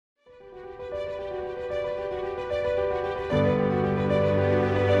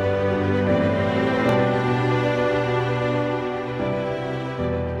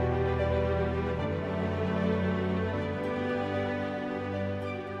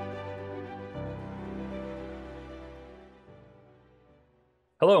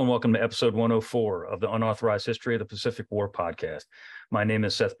Hello and welcome to episode 104 of the Unauthorized History of the Pacific War podcast. My name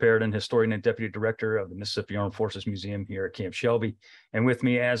is Seth Paradin, historian and deputy director of the Mississippi Armed Forces Museum here at Camp Shelby. And with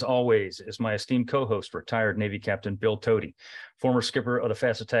me, as always, is my esteemed co-host, retired Navy Captain Bill Tody, former skipper of the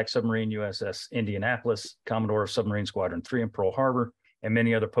fast attack submarine USS Indianapolis, Commodore of Submarine Squadron 3 in Pearl Harbor, and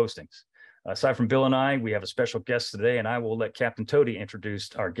many other postings. Aside from Bill and I, we have a special guest today, and I will let Captain Tody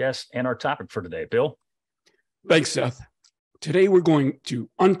introduce our guest and our topic for today. Bill? Thanks, Seth. Today, we're going to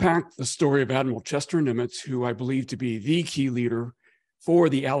unpack the story of Admiral Chester Nimitz, who I believe to be the key leader for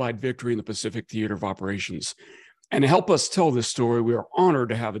the Allied victory in the Pacific Theater of Operations. And to help us tell this story, we are honored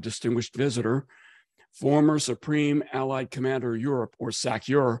to have a distinguished visitor, former Supreme Allied Commander Europe, or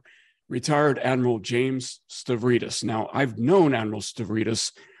SACEUR, retired Admiral James Stavridis. Now, I've known Admiral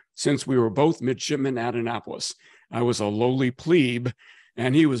Stavridis since we were both midshipmen at Annapolis. I was a lowly plebe,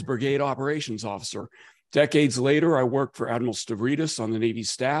 and he was brigade operations officer. Decades later, I worked for Admiral Stavridis on the Navy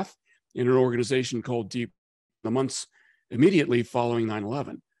staff in an organization called Deep Blue, the months immediately following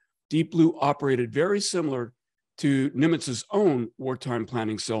 9/11. Deep Blue operated very similar to Nimitz's own wartime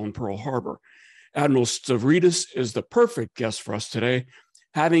planning cell in Pearl Harbor. Admiral Stavridis is the perfect guest for us today,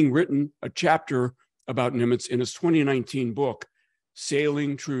 having written a chapter about Nimitz in his 2019 book,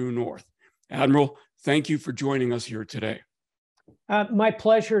 Sailing True North. Admiral, thank you for joining us here today. My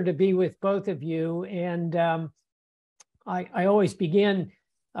pleasure to be with both of you. And I always begin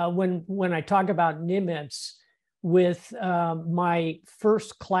when I talk about Nimitz with my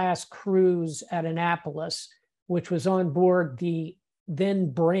first class cruise at Annapolis, which was on board the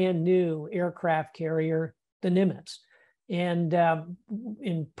then brand new aircraft carrier, the Nimitz. And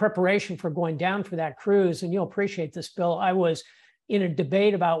in preparation for going down for that cruise, and you'll appreciate this, Bill, I was in a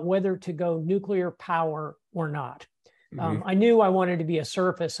debate about whether to go nuclear power or not. I knew I wanted to be a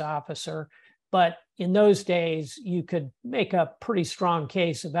surface officer, but in those days, you could make a pretty strong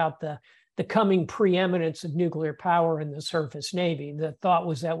case about the coming preeminence of nuclear power in the surface Navy. The thought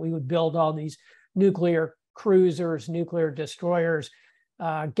was that we would build all these nuclear cruisers, nuclear destroyers.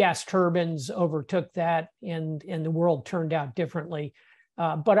 Gas turbines overtook that, and the world turned out differently.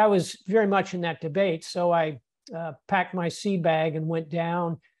 But I was very much in that debate, so I packed my sea bag and went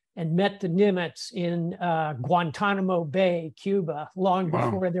down and met the Nimitz in Guantanamo Bay, Cuba, long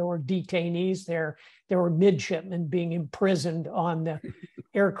before there were detainees there. There were midshipmen being imprisoned on the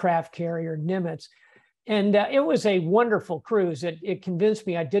aircraft carrier Nimitz. And it was a wonderful cruise. It convinced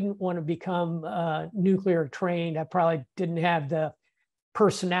me I didn't want to become nuclear trained. I probably didn't have the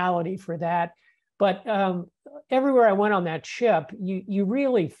personality for that. But everywhere I went on that ship, you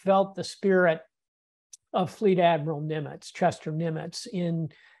really felt the spirit of Fleet Admiral Nimitz, Chester Nimitz, in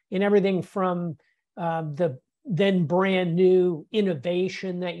everything from the then brand new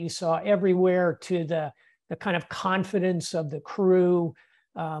innovation that you saw everywhere to the kind of confidence of the crew.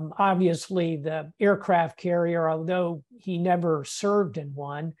 Obviously, the aircraft carrier, although he never served in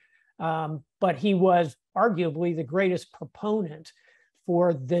one, but he was arguably the greatest proponent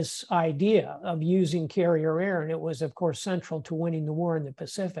for this idea of using carrier air. And it was, of course, central to winning the war in the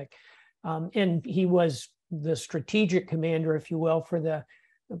Pacific. And he was the strategic commander, if you will, for the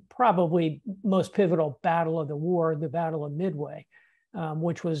probably most pivotal battle of the war, the Battle of Midway,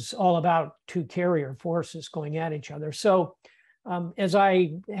 which was all about two carrier forces going at each other. So as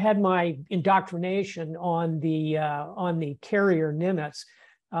I had my indoctrination on the carrier Nimitz,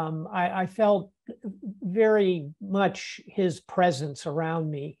 I felt very much his presence around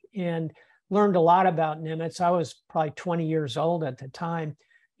me and learned a lot about Nimitz. I was probably 20 years old at the time,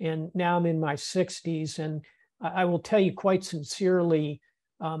 and now I'm in my 60s. And I will tell you quite sincerely,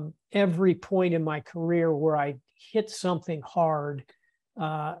 every point in my career where I hit something hard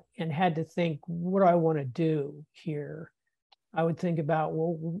and had to think, what do I want to do here? I would think about,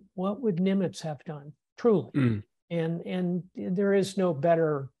 well, what would Nimitz have done, truly? And there is no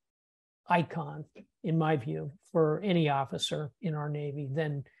better icon, in my view, for any officer in our Navy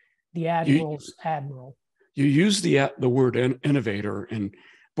than the Admiral's Admiral. You use the word innovator, and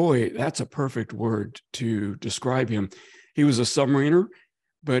boy, that's a perfect word to describe him. He was a submariner,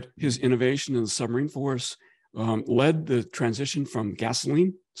 but his innovation in the submarine force led the transition from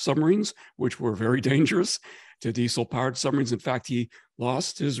gasoline submarines, which were very dangerous, to diesel-powered submarines. In fact, he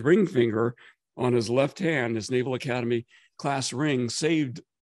lost his ring finger on his left hand. His Naval Academy class ring saved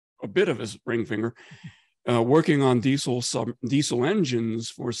a bit of his ring finger, working on diesel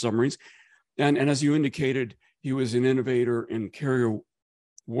engines for submarines. And as you indicated, he was an innovator in carrier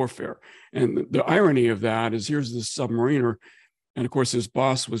warfare. And the irony of that is, here's this submariner, and of course his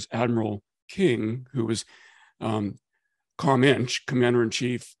boss was Admiral King, who was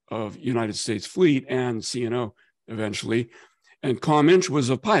Commander-in-Chief of United States Fleet and CNO eventually. And Comminch was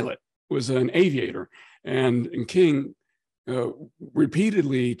a pilot, was an aviator. And King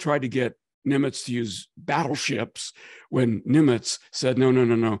repeatedly tried to get Nimitz to use battleships when Nimitz said,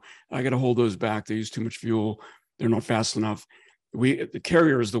 no, I got to hold those back. They use too much fuel. They're not fast enough. The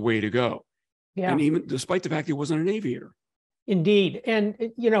carrier is the way to go. Yeah. And even despite the fact he wasn't an aviator. Indeed. And,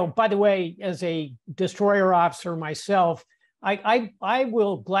 by the way, as a destroyer officer myself, I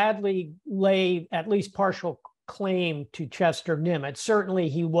will gladly lay at least partial claim to Chester Nimitz. Certainly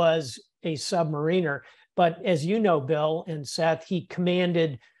he was a submariner, but as you know, Bill and Seth, he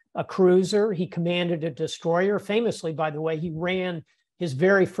commanded a cruiser, he commanded a destroyer. Famously, by the way, he ran his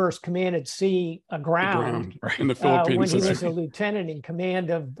very first command at sea aground right, in the Philippines when he was a lieutenant in command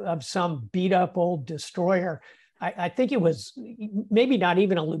of some beat up old destroyer. I think it was maybe not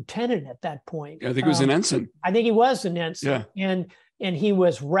even a lieutenant at that point. Yeah, I think it was an ensign. I think he was an ensign. Yeah. And he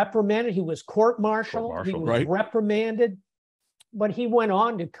was reprimanded. He was court-martialed. He was reprimanded. But he went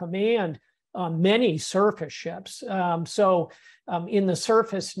on to command many surface ships. So in the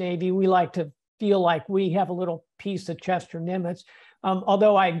surface Navy, we like to feel like we have a little piece of Chester Nimitz.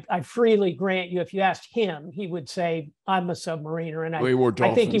 Although I freely grant you, if you asked him, he would say, I'm a submariner. And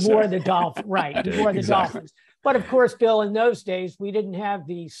I think he wore the dolphin. Right, he wore the dolphins. But of course, Bill, in those days, we didn't have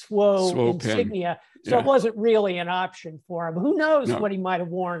the SWO insignia. So it wasn't really an option for him. Who knows what he might have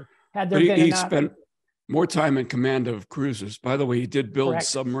worn had there been an option. He spent more time in command of cruisers. By the way, he did build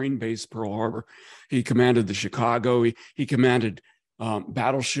submarine base Pearl Harbor. He commanded the Chicago. He commanded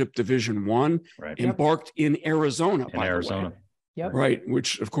Battleship Division 1, embarked in Arizona, by the way. Yep. Right,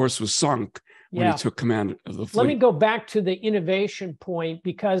 which of course was sunk when he took command of the fleet. Let me go back to the innovation point,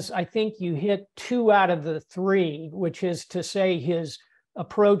 because I think you hit 2 out of the 3, which is to say his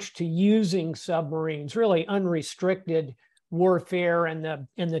approach to using submarines, really unrestricted warfare, and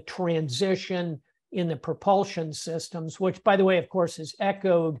the transition in the propulsion systems, which, by the way, of course, is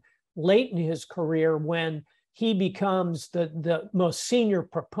echoed late in his career when he becomes the most senior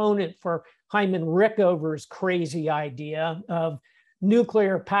proponent for Hyman Rickover's crazy idea of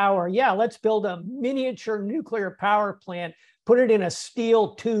nuclear power. Yeah, let's build a miniature nuclear power plant, put it in a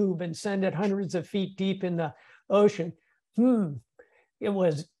steel tube and send it hundreds of feet deep in the ocean. It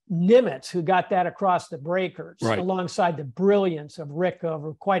was Nimitz who got that across the breakers, alongside the brilliance of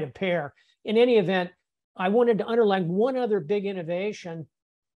Rickover, quite a pair. In any event, I wanted to underline one other big innovation,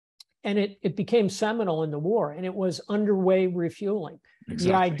 and it became seminal in the war, and it was underway refueling.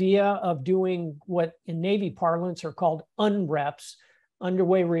 Exactly. The idea of doing what in Navy parlance are called unreps,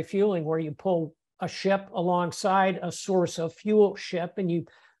 underway refueling, where you pull a ship alongside a source of fuel ship and you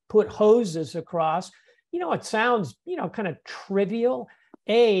put hoses across. It sounds, kind of trivial.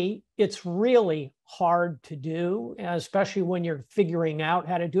 It's really hard to do, especially when you're figuring out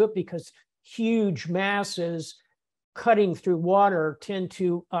how to do it, because huge masses cutting through water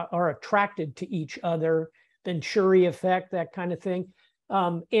are attracted to each other, Venturi effect, that kind of thing.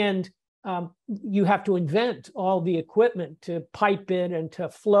 You have to invent all the equipment to pipe it and to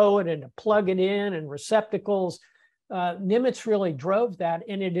flow it and to plug it in and receptacles. Nimitz really drove that,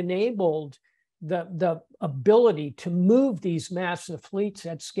 and it enabled the ability to move these massive fleets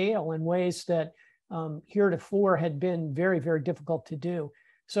at scale in ways that heretofore had been very, very difficult to do.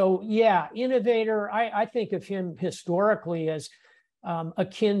 So yeah, innovator, I think of him historically as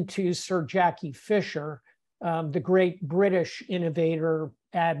akin to Sir Jackie Fisher, the great British innovator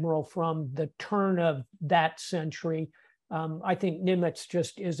admiral from the turn of that century. I think Nimitz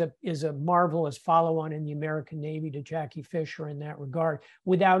just is a marvelous follow-on in the American Navy to Jackie Fisher in that regard,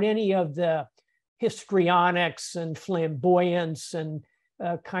 without any of the histrionics and flamboyance and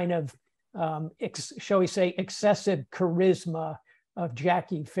shall we say, excessive charisma of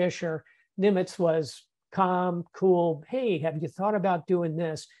Jackie Fisher. Nimitz was calm, cool. Hey, have you thought about doing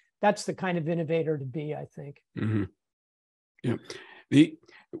this? That's the kind of innovator to be, I think. Mm-hmm. Yeah.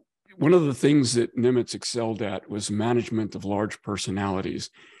 One of the things that Nimitz excelled at was management of large personalities.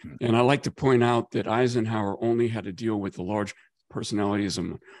 And I like to point out that Eisenhower only had to deal with the large personalities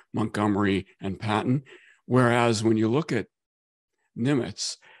of Montgomery and Patton, whereas when you look at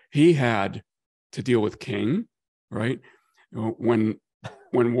Nimitz, he had to deal with King, right? When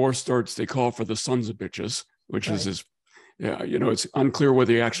war starts, they call for the sons of bitches, which is his, it's unclear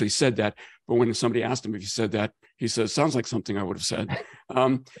whether he actually said that, but when somebody asked him if he said that, he says, sounds like something I would have said.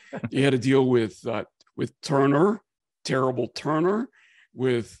 He had to deal with Turner, terrible Turner,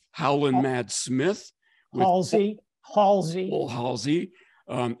 with Howlin' Mad Smith, Halsey,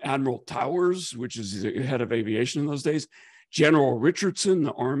 Admiral Towers, which is the head of aviation in those days, General Richardson,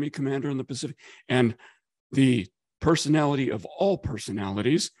 the Army commander in the Pacific, and the personality of all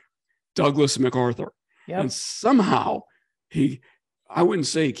personalities, Douglas MacArthur. Yep. And somehow I wouldn't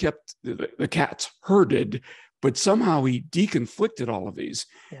say he kept the cats herded, but somehow he deconflicted all of these.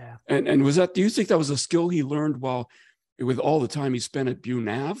 Yeah. And was that, do you think that was a skill he learned with all the time he spent at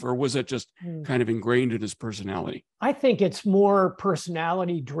BUNAV, or was it just kind of ingrained in his personality? I think it's more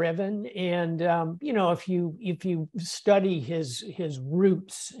personality driven. And, if you study his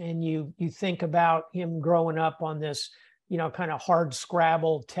roots and you think about him growing up on this, kind of hard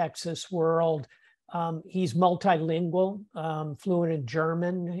scrabble Texas world, he's multilingual, fluent in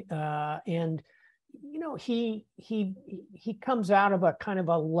German, and he comes out of a kind of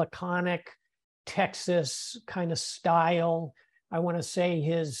a laconic Texas kind of style. I want to say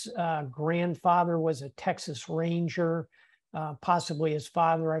his grandfather was a Texas Ranger, possibly his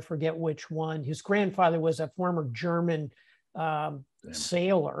father, I forget which one. His grandfather was a former German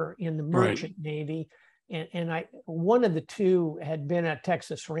sailor in the Merchant Navy. And one of the two had been a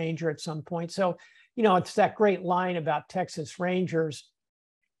Texas Ranger at some point. So, it's that great line about Texas Rangers.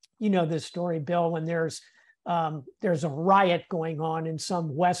 This story, Bill, when there's a riot going on in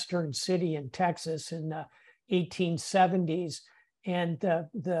some western city in Texas in the 1870s, and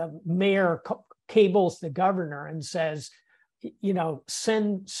the mayor cables the governor and says,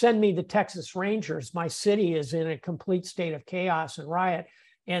 send me the Texas Rangers. My city is in a complete state of chaos and riot.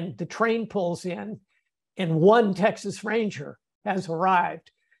 And the train pulls in, and one Texas Ranger has arrived.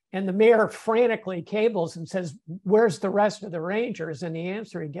 And the mayor frantically cables and says, where's the rest of the Rangers? And the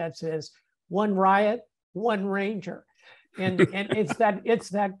answer he gets is, one riot, one Ranger. And it's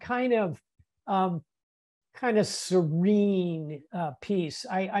that kind of serene piece.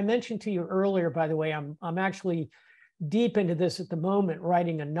 I mentioned to you earlier, by the way, I'm actually deep into this at the moment,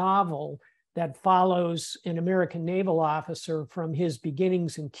 writing a novel that follows an American naval officer from his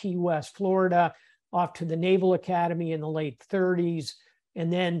beginnings in Key West, Florida, off to the Naval Academy in the late 30s.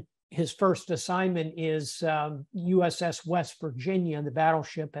 And then his first assignment is USS West Virginia, the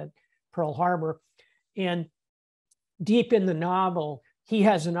battleship at Pearl Harbor. And deep in the novel, he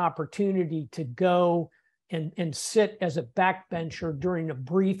has an opportunity to go and sit as a backbencher during a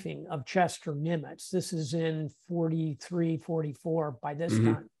briefing of Chester Nimitz. This is in 43, 44 by this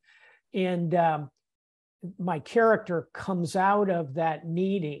time. And my character comes out of that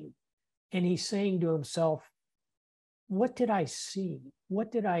meeting and he's saying to himself, what did I see?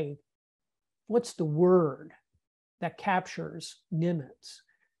 What's the word that captures Nimitz?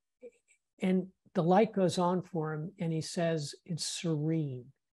 And the light goes on for him and he says, it's serene.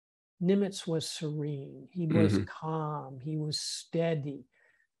 Nimitz was serene. He was calm. He was steady.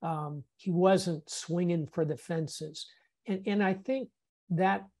 He wasn't swinging for the fences. And I think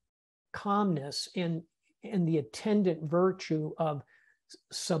that calmness and the attendant virtue of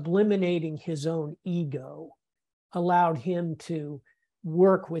subliminating his own ego allowed him to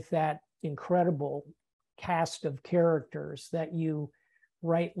work with that incredible cast of characters that you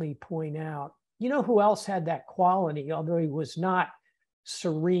rightly point out. You know who else had that quality, although he was not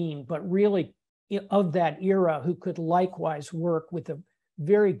serene, but really of that era, who could likewise work with the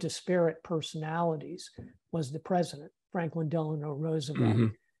very disparate personalities, was the president, Franklin Delano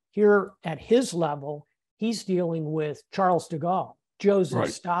Roosevelt. Here at his level, he's dealing with Charles de Gaulle, Joseph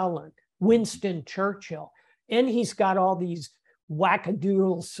Stalin, Winston Churchill, and he's got all these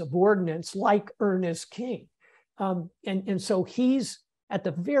wackadoodle subordinates like Ernest King. And so he's at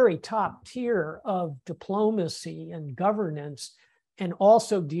the very top tier of diplomacy and governance, and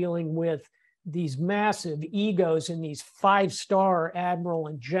also dealing with these massive egos and these five-star admiral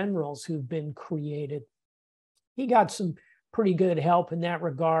and generals who've been created. He got some pretty good help in that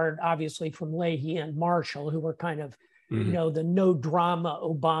regard, obviously from Leahy and Marshall, who were kind of, the no drama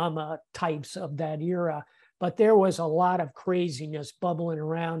Obama types of that era. But there was a lot of craziness bubbling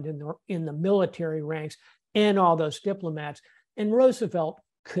around in the military ranks and all those diplomats. And Roosevelt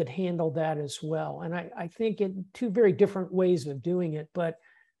could handle that as well. And I think in two very different ways of doing it. But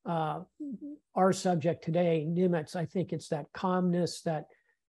our subject today, Nimitz, I think it's that calmness, that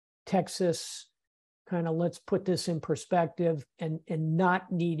Texas kind of, let's put this in perspective, and not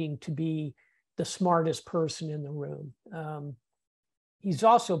needing to be the smartest person in the room. He's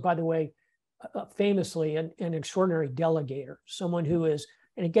also, by the way, famously an extraordinary delegator, someone who is,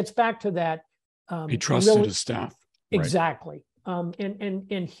 and it gets back to that. He trusted his staff. Exactly.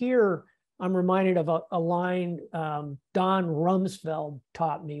 And here I'm reminded of a line Don Rumsfeld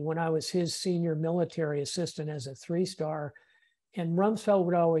taught me when I was his senior military assistant as a 3-star. And Rumsfeld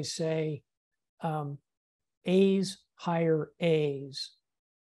would always say, A's hire A's,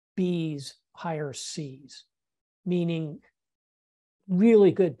 B's hire C's, meaning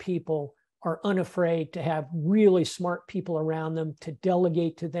really good people are unafraid to have really smart people around them, to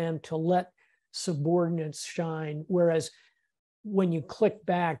delegate to them, to let subordinates shine. Whereas when you click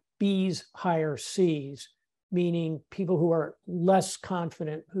back, B's hire C's, meaning people who are less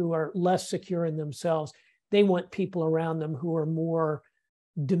confident, who are less secure in themselves. They want people around them who are more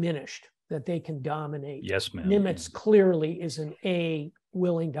diminished, that they can dominate. Yes, ma'am. Nimitz clearly is an A,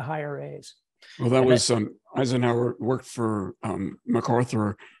 willing to hire A's. Well, that was Eisenhower worked for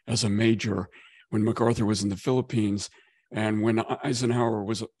MacArthur as a major when MacArthur was in the Philippines. And when Eisenhower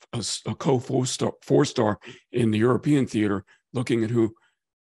was a four-star in the European theater, looking at who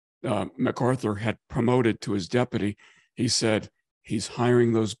MacArthur had promoted to his deputy, he said, he's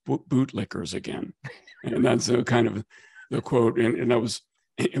hiring those bootlickers again. And that's kind of the quote. And that was,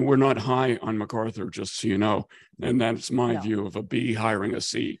 and we're not high on MacArthur, just so you know. And that's my view of a B hiring a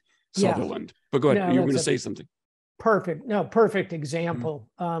C, Sutherland. But go ahead, you were going to say something. Perfect example.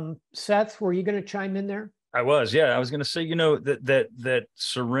 Seth, were you going to chime in there? I was, yeah. I was going to say, that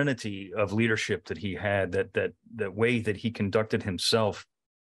serenity of leadership that he had, that way that he conducted himself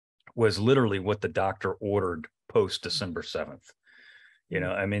was literally what the doctor ordered post December 7th.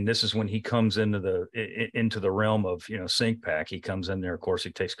 I mean, this is when he comes into the realm of, sink pack. He comes in there. Of course,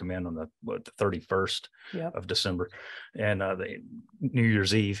 he takes command on the 31st of December and the New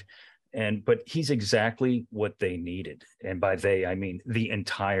Year's Eve. But he's exactly what they needed. And by they, I mean the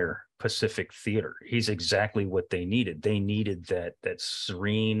entire Pacific theater. He's exactly what they needed. They needed that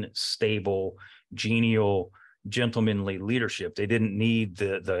serene, stable, genial, gentlemanly leadership. They didn't need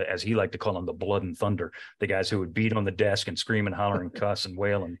the as he liked to call them, the blood and thunder, the guys who would beat on the desk and scream and holler and cuss and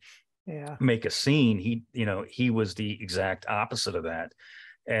wail and make a scene. He was the exact opposite of that.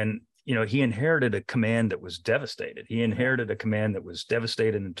 And he inherited a command that was devastated. He inherited a command that was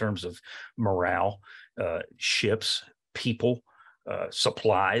devastated in terms of morale, ships, people,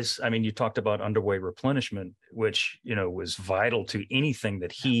 supplies. I mean, you talked about underway replenishment, which, was vital to anything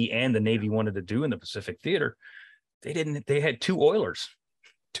that he and the Navy wanted to do in the Pacific theater. They had 2 oilers,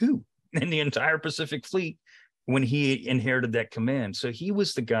 2 in the entire Pacific fleet when he inherited that command. So he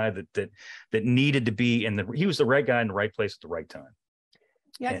was the guy that needed to be he was the right guy in the right place at the right time.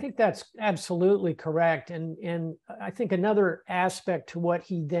 Yeah, I think that's absolutely correct. And I think another aspect to what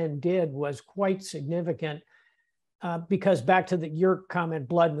he then did was quite significant. Because back to your comment,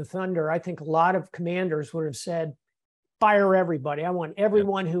 blood and the thunder, I think a lot of commanders would have said, fire everybody. I want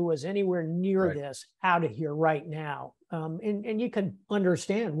everyone who was anywhere near this out of here right now. And you can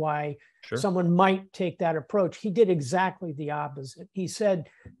understand why someone might take that approach. He did exactly the opposite. He said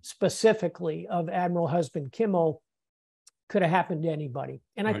specifically of Admiral Husband Kimmel, could have happened to anybody.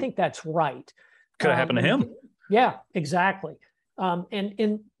 And I think that's right. Could have happened to him. Yeah, exactly.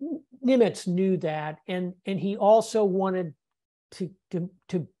 And Nimitz knew that, and he also wanted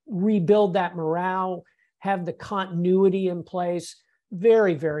to rebuild that morale, have the continuity in place.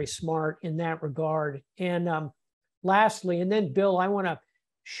 Very, very smart in that regard. And lastly, and then Bill, I want to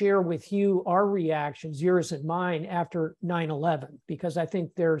share with you our reactions, yours and mine, after 9/11, because I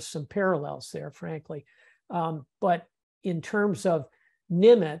think there's some parallels there, frankly. But in terms of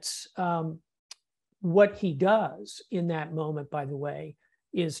Nimitz, what he does in that moment, by the way,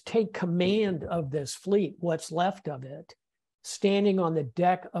 is take command of this fleet, what's left of it, standing on the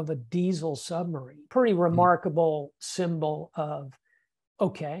deck of a diesel submarine. Pretty remarkable symbol of,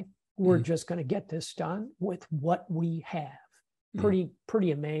 okay, we're just going to get this done with what we have.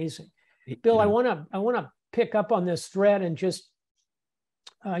 Pretty amazing. Bill, I want to pick up on this thread and just,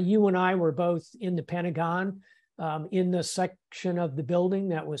 you and I were both in the Pentagon, in the section of the building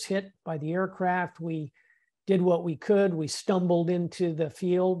that was hit by the aircraft. We did what we could. We stumbled into the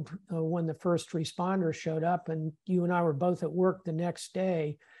field when the first responders showed up, and you and I were both at work the next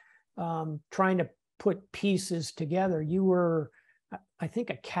day trying to put pieces together. You were, I think,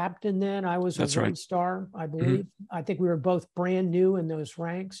 a captain then. I was a one-star, I believe. I think we were both brand new in those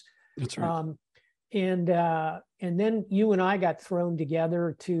ranks. That's right. And then you and I got thrown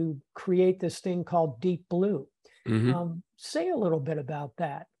together to create this thing called Deep Blue. Say a little bit about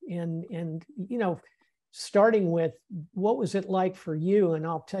that, and starting with what was it like for you, and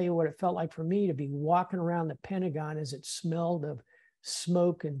I'll tell you what it felt like for me to be walking around the Pentagon as it smelled of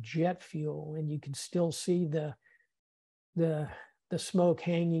smoke and jet fuel, and you could still see the smoke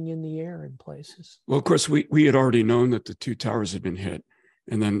hanging in the air in places. Well, of course, we had already known that the 2 towers had been hit,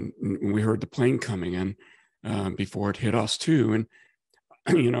 and then we heard the plane coming in before it hit us too, and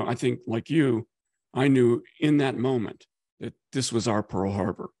I think like you, I knew in that moment that this was our Pearl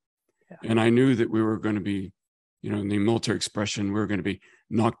Harbor. And I knew that we were going to be, in the military expression, we were going to be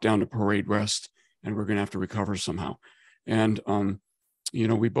knocked down to parade rest, and we're going to have to recover somehow. And,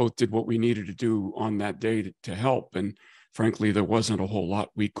 we both did what we needed to do on that day to help. And frankly, there wasn't a whole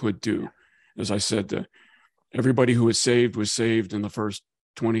lot we could do. As I said, everybody who was saved in the first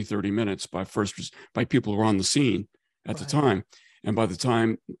 20, 30 minutes by people who were on the scene at the time. And by the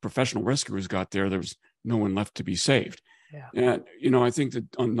time professional rescuers got there, there was no one left to be saved. Yeah. And, I think that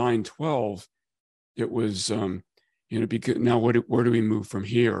on 9/12, it was, because now where do we move from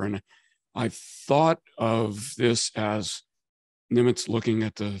here? And I thought of this as Nimitz looking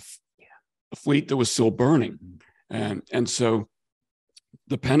at the fleet that was still burning. And so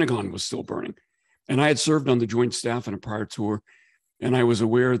the Pentagon was still burning. And I had served on the Joint Staff in a prior tour, and I was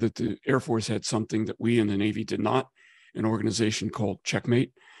aware that the Air Force had something that we in the Navy did not, an organization called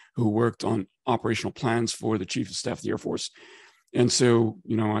Checkmate, who worked on operational plans for the Chief of Staff of the Air Force. And so,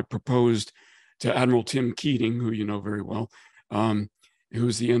 I proposed to Admiral Tim Keating, who you know very well, who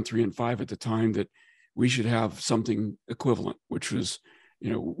was the N3 and 5 at the time, that we should have something equivalent, which was,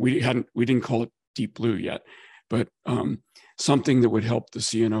 we didn't call it Deep Blue yet, but something that would help the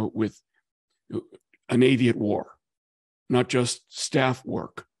CNO with a Navy at war, not just staff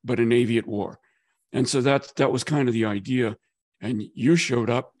work, but a Navy at war. And so that was kind of the idea. And you showed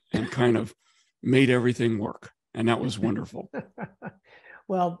up and kind of made everything work. And that was wonderful.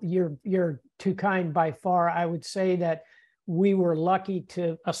 Well, you're too kind by far. I would say that we were lucky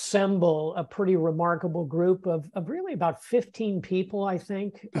to assemble a pretty remarkable group of really about 15 people, I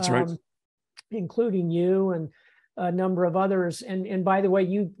think. That's right. Including you and a number of others. And by the way,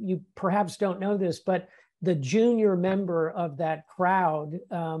 you perhaps don't know this, but the junior member of that crowd,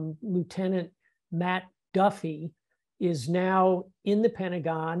 Lieutenant Matt Duffy, is now in the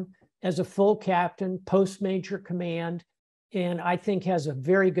Pentagon as a full captain, post-major command, and I think has a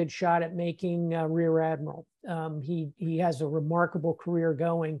very good shot at making Rear Admiral. He has a remarkable career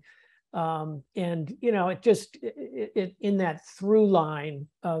going. And, it just, in that through line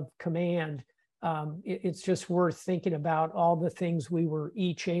of command, it's just worth thinking about all the things we were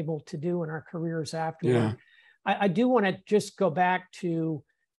each able to do in our careers afterward. Yeah. I do want to just go back to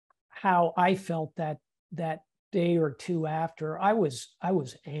how I felt that day or two after. I was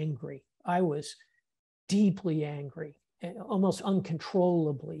angry. I was deeply angry, almost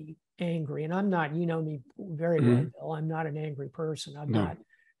uncontrollably angry. And I'm not, you know me very well, Bill. I'm not an angry person. I've not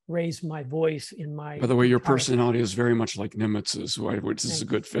raised my voice in my... By the way, your personality is very much like Nimitz's, which is a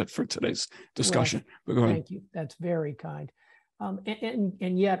good fit for today's discussion. But go ahead. Thank you. That's very kind.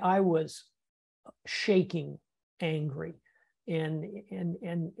 And yet I was shaking angry. And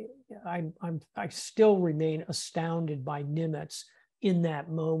I still remain astounded by Nimitz in that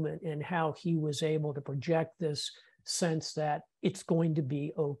moment and how he was able to project this sense that it's going to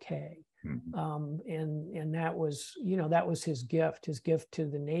be okay. And that was his gift to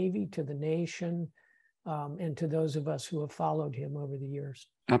the Navy, to the nation, and to those of us who have followed him over the years.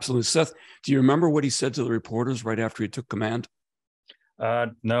 Absolutely. Seth, do you remember what he said to the reporters right after he took command?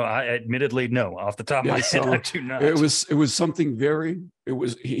 No, I admittedly, no, off the top of my head, I do not. It was something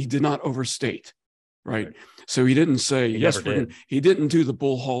he did not overstate. Right. So he didn't say, he didn't do the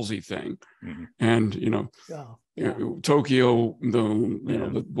Bull Halsey thing. And, Tokyo,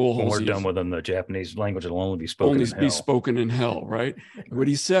 the Bull Halsey. When we're done with them, the Japanese language will only be spoken in hell. Right. What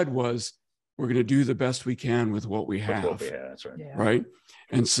he said was, we're going to do the best we can with what we have. That's right. Yeah. Right.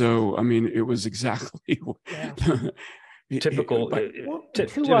 And so, I mean, it was exactly typical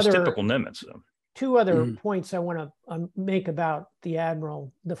Nimitz. Two other points I want to make about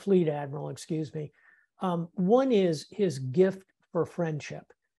the Fleet Admiral, excuse me. One is his gift for friendship.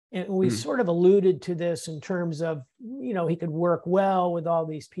 And we sort of alluded to this in terms of, he could work well with all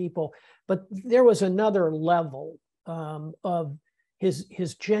these people, but there was another level of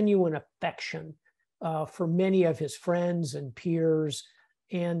his genuine affection for many of his friends and peers.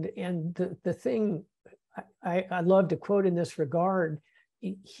 And the thing I love to quote in this regard,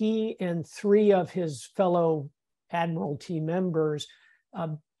 he and three of his fellow Admiralty members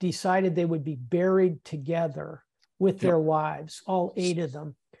decided they would be buried together with their wives, all 8 of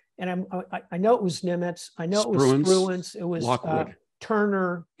them. And I know it was Nimitz, I know it was Spruance, it was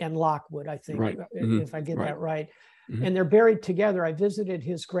Turner and Lockwood, I think, if I get that right. And they're buried together. I visited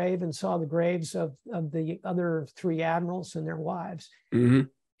his grave and saw the graves of the other 3 admirals and their wives. And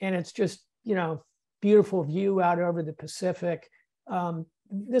it's just, beautiful view out over the Pacific.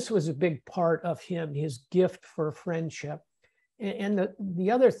 This was a big part of him, his gift for friendship. And the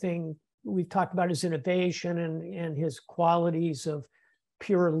other thing we've talked about is innovation and his qualities of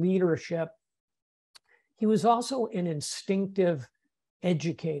pure leadership. He was also an instinctive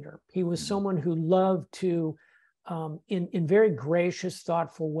educator. He was someone who loved to, in very gracious,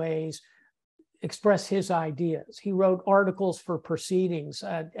 thoughtful ways, express his ideas. He wrote articles for proceedings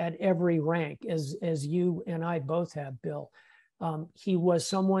at every rank, as you and I both have, Bill. He was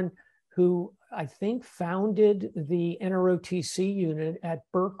someone who I think, founded the NROTC unit at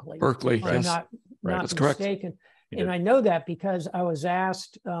Berkeley. Berkeley, if I'm yes. not That's correct. mistaken. And I know that because I was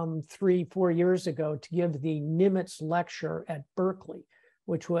asked 3-4 years ago to give the Nimitz lecture at Berkeley,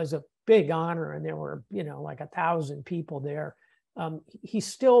 which was a big honor. And there were, like 1,000 people there. He's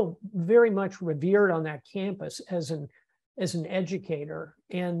still very much revered on that campus as an educator.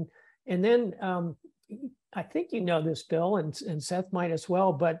 And then I think you know this, Bill, and Seth might as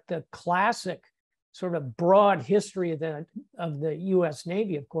well, but the classic sort of broad history of the U.S.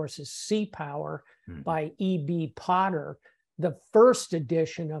 Navy, of course, is Sea Power by E.B. Potter. The first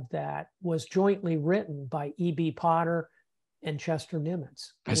edition of that was jointly written by E.B. Potter and Chester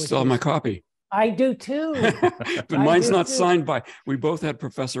Nimitz. I still have my copy. I do too. But mine's not signed by, we both had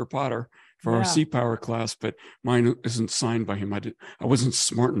Professor Potter for our Sea Power class, but mine isn't signed by him. I wasn't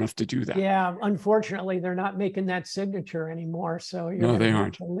smart enough to do that. Yeah, unfortunately, they're not making that signature anymore. So you're no, they gonna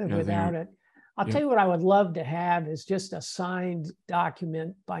aren't. have to live Yeah, without it. I'll tell you what I would love to have is just a signed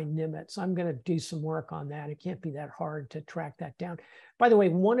document by Nimitz. I'm going to do some work on that. It can't be that hard to track that down. By the way,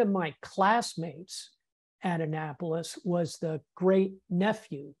 one of my classmates at Annapolis was the great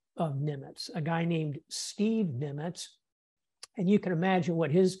nephew of Nimitz, a guy named Steve Nimitz. And you can imagine what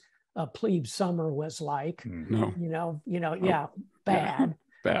his plebe summer was like. No. Bad.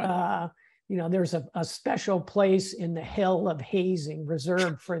 Bad. There's a special place in the hell of hazing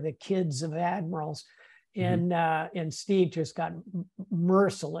reserved for the kids of admirals. And Steve just got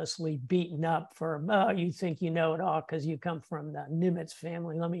mercilessly beaten up for, you think you know it all because you come from the Nimitz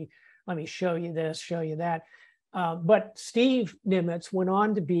family. Let me show you this, show you that. But Steve Nimitz went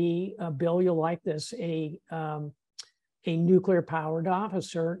on to be, Bill, you'll like this, a nuclear powered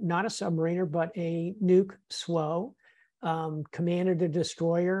officer, not a submariner, but a nuke SWO. Commanded a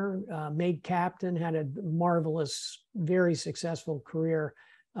destroyer, made captain, had a marvelous, very successful career,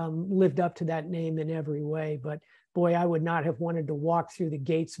 lived up to that name in every way. But boy, I would not have wanted to walk through the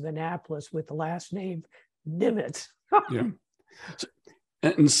gates of Annapolis with the last name Nimitz. Yeah.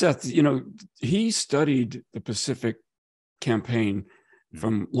 And Seth, he studied the Pacific campaign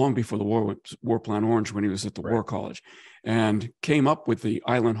from long before the War Plan Orange when he was at the War College, and came up with the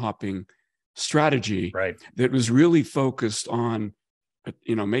island hopping strategy that was really focused on,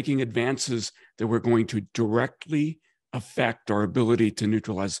 making advances that were going to directly affect our ability to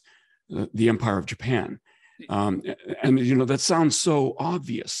neutralize the Empire of Japan. That sounds so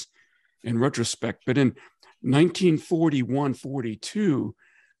obvious in retrospect, but in 1941-42,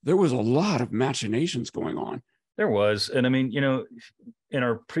 there was a lot of machinations going on. There was. And I mean, in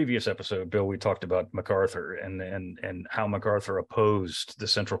our previous episode, Bill, we talked about MacArthur and how MacArthur opposed the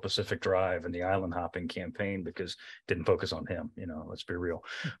Central Pacific Drive and the island hopping campaign because it didn't focus on him, let's be real.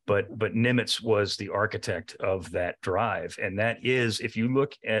 But Nimitz was the architect of that drive. And that is, if you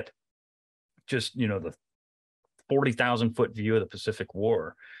look at just, the 40,000 foot view of the Pacific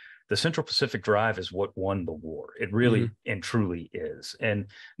War, the Central Pacific Drive is what won the war. It really and truly is. And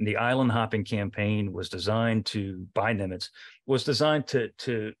the island hopping campaign was designed by Nimitz, was designed to,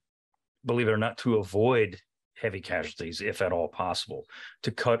 believe it or not, to avoid heavy casualties, if at all possible,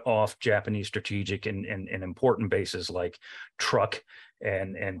 to cut off Japanese strategic and important bases like Truk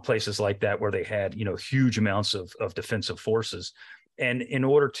and places like that where they had, huge amounts of defensive forces. And in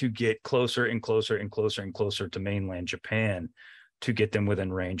order to get closer and closer and closer and closer to mainland Japan, to get them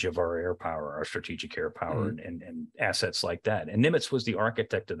within range of our air power, our strategic air power and assets like that. And Nimitz was the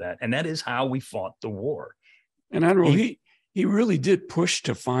architect of that. And that is how we fought the war. And Admiral, he really did push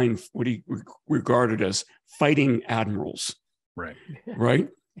to find what he regarded as fighting admirals. Right. Right.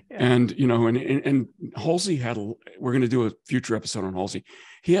 Yeah. And, and Halsey we're going to do a future episode on Halsey.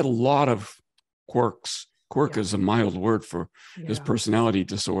 He had a lot of quirks. Quirk is a mild word for his personality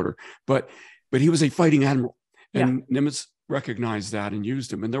disorder, but he was a fighting admiral. And Nimitz recognized that and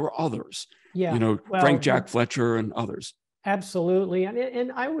used him, and there were others. Frank Jack Fletcher and others. Absolutely,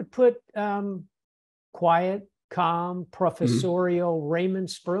 and I would put quiet, calm, professorial Raymond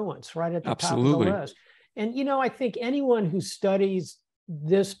Spruance right at the top of the list. And I think anyone who studies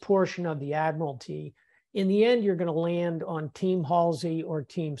this portion of the Admiralty, in the end, you're going to land on Team Halsey or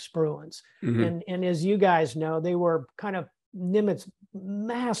Team Spruance. And as you guys know, they were kind of Nimitz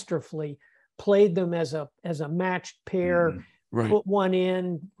masterfully played them as a matched pair, put one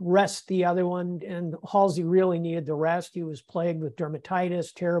in, rest the other one. And Halsey really needed the rest. He was plagued with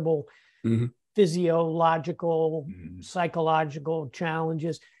dermatitis, terrible physiological, psychological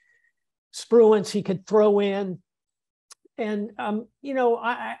challenges. Spruance, he could throw in. And, I'm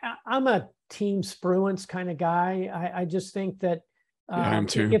a Team Spruance kind of guy. I just think that I am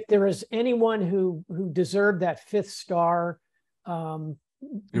too. If there is anyone who deserved that 5th star,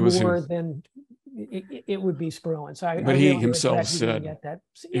 more than it would be Spruance. But he himself said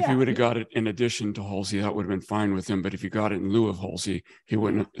if he would have got it in addition to Halsey, that would have been fine with him. But if he got it in lieu of Halsey, that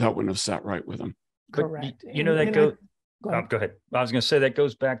wouldn't have sat right with him. Correct. But, go ahead. I was going to say that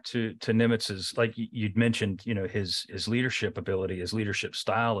goes back to Nimitz's, like you'd mentioned, his leadership ability, his leadership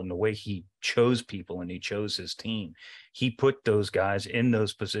style, and the way he chose people and he chose his team. He put those guys in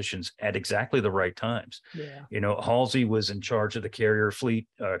those positions at exactly the right times. Yeah. Halsey was in charge of the carrier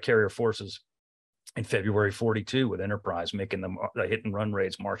forces in February 42 with Enterprise, making them the hit and run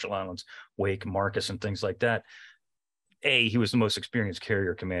raids, Marshall Islands, Wake, Marcus, and things like that. A, he was the most experienced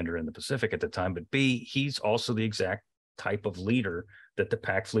carrier commander in the Pacific at the time, but B, he's also the exact type of leader that the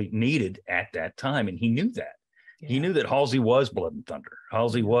Pac fleet needed at that time. And he knew that. Yeah. He knew that Halsey was Blood and Thunder.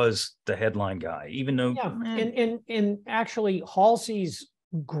 Halsey was the headline guy, even though. Yeah. And actually Halsey's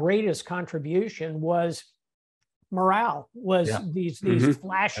greatest contribution was morale, was these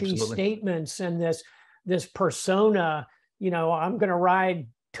flashy statements and this persona, I'm going to ride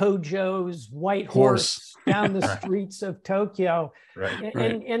Tojo's white horse down the streets of Tokyo. Right.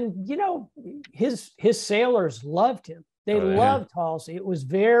 And his sailors loved him. They loved Halsey. It was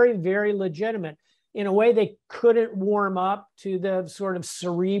very, very legitimate. In a way, they couldn't warm up to the sort of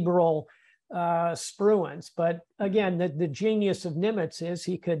cerebral Spruance. But again, the genius of Nimitz is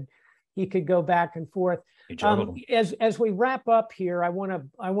he could go back and forth. As we wrap up here, I want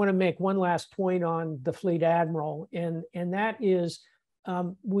to make one last point on the Fleet Admiral, and that is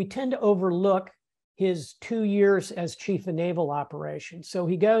we tend to overlook his 2 years as Chief of Naval Operations. So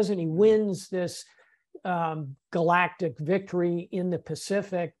he goes and he wins this galactic victory in the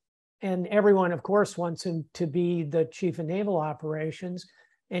Pacific, and everyone, of course, wants him to be the Chief of Naval Operations.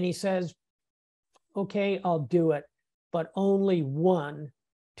 And he says, okay, I'll do it, but only 1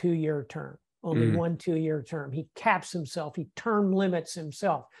 2-year term. Only 1 2-year term. He caps himself. He term limits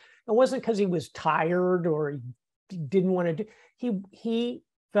himself. It wasn't because he was tired or he didn't want to do. He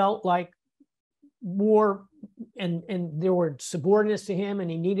felt like more, and there were subordinates to him,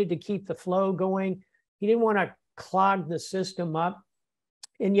 and he needed to keep the flow going. He didn't want to clog the system up.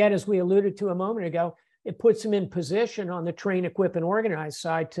 And yet, as we alluded to a moment ago, it puts him in position on the train, equip, and organize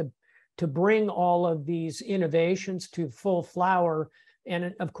side to bring all of these innovations to full flower.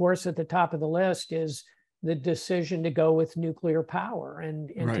 And of course, at the top of the list is the decision to go with nuclear power and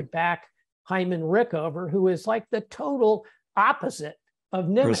to back Hyman Rickover, who is like the total opposite of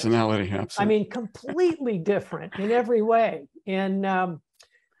Nimitz. Personality, absolutely. I mean, completely different in every way. And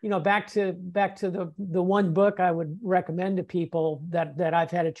back to the one book I would recommend to people that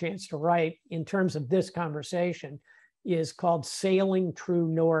I've had a chance to write in terms of this conversation is called Sailing True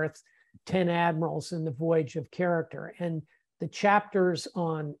North: 10 Admirals in the Voyage of Character. And the chapters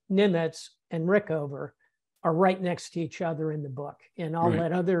on Nimitz and Rickover are right next to each other in the book. And I'll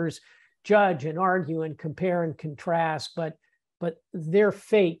let others judge and argue and compare and contrast, but their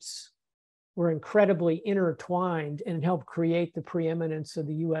fates were incredibly intertwined and helped create the preeminence of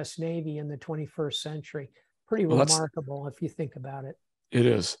the U.S. Navy in the 21st century. Pretty remarkable if you think about it. It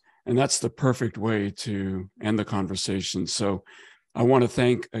is. And that's the perfect way to end the conversation. So I want to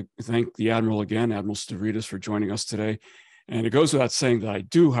thank the Admiral again, Admiral Stavridis, for joining us today. And it goes without saying that I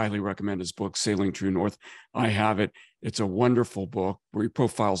do highly recommend his book, Sailing True North. I have it. It's a wonderful book where he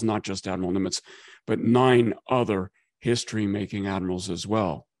profiles not just Admiral Nimitz, but 9 other history-making admirals as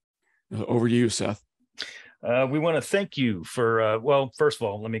well. Over to you, Seth. We want to thank you for, first of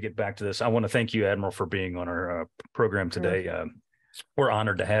all, let me get back to this. I want to thank you, Admiral, for being on our program today. We're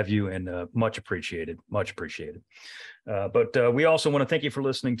honored to have you and much appreciated, much appreciated. But we also want to thank you for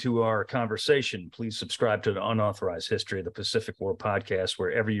listening to our conversation. Please subscribe to the Unauthorized History of the Pacific War podcast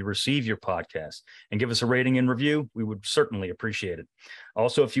wherever you receive your podcast, and give us a rating and review. We would certainly appreciate it.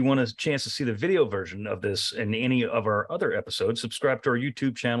 Also, if you want a chance to see the video version of this and any of our other episodes, subscribe to our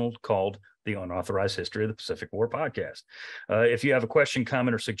YouTube channel called the Unauthorized History of the Pacific War podcast. If you have a question,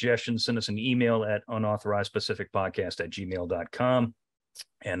 comment, or suggestion, send us an email at unauthorizedpacificpodcast@gmail.com.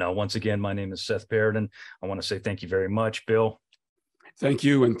 And once again, my name is Seth Paradin. I want to say thank you very much, Bill. Thank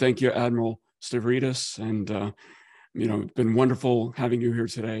you. And thank you, Admiral Stavridis. And, it's been wonderful having you here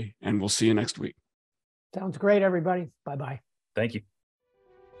today, and we'll see you next week. Sounds great, everybody. Bye-bye. Thank you.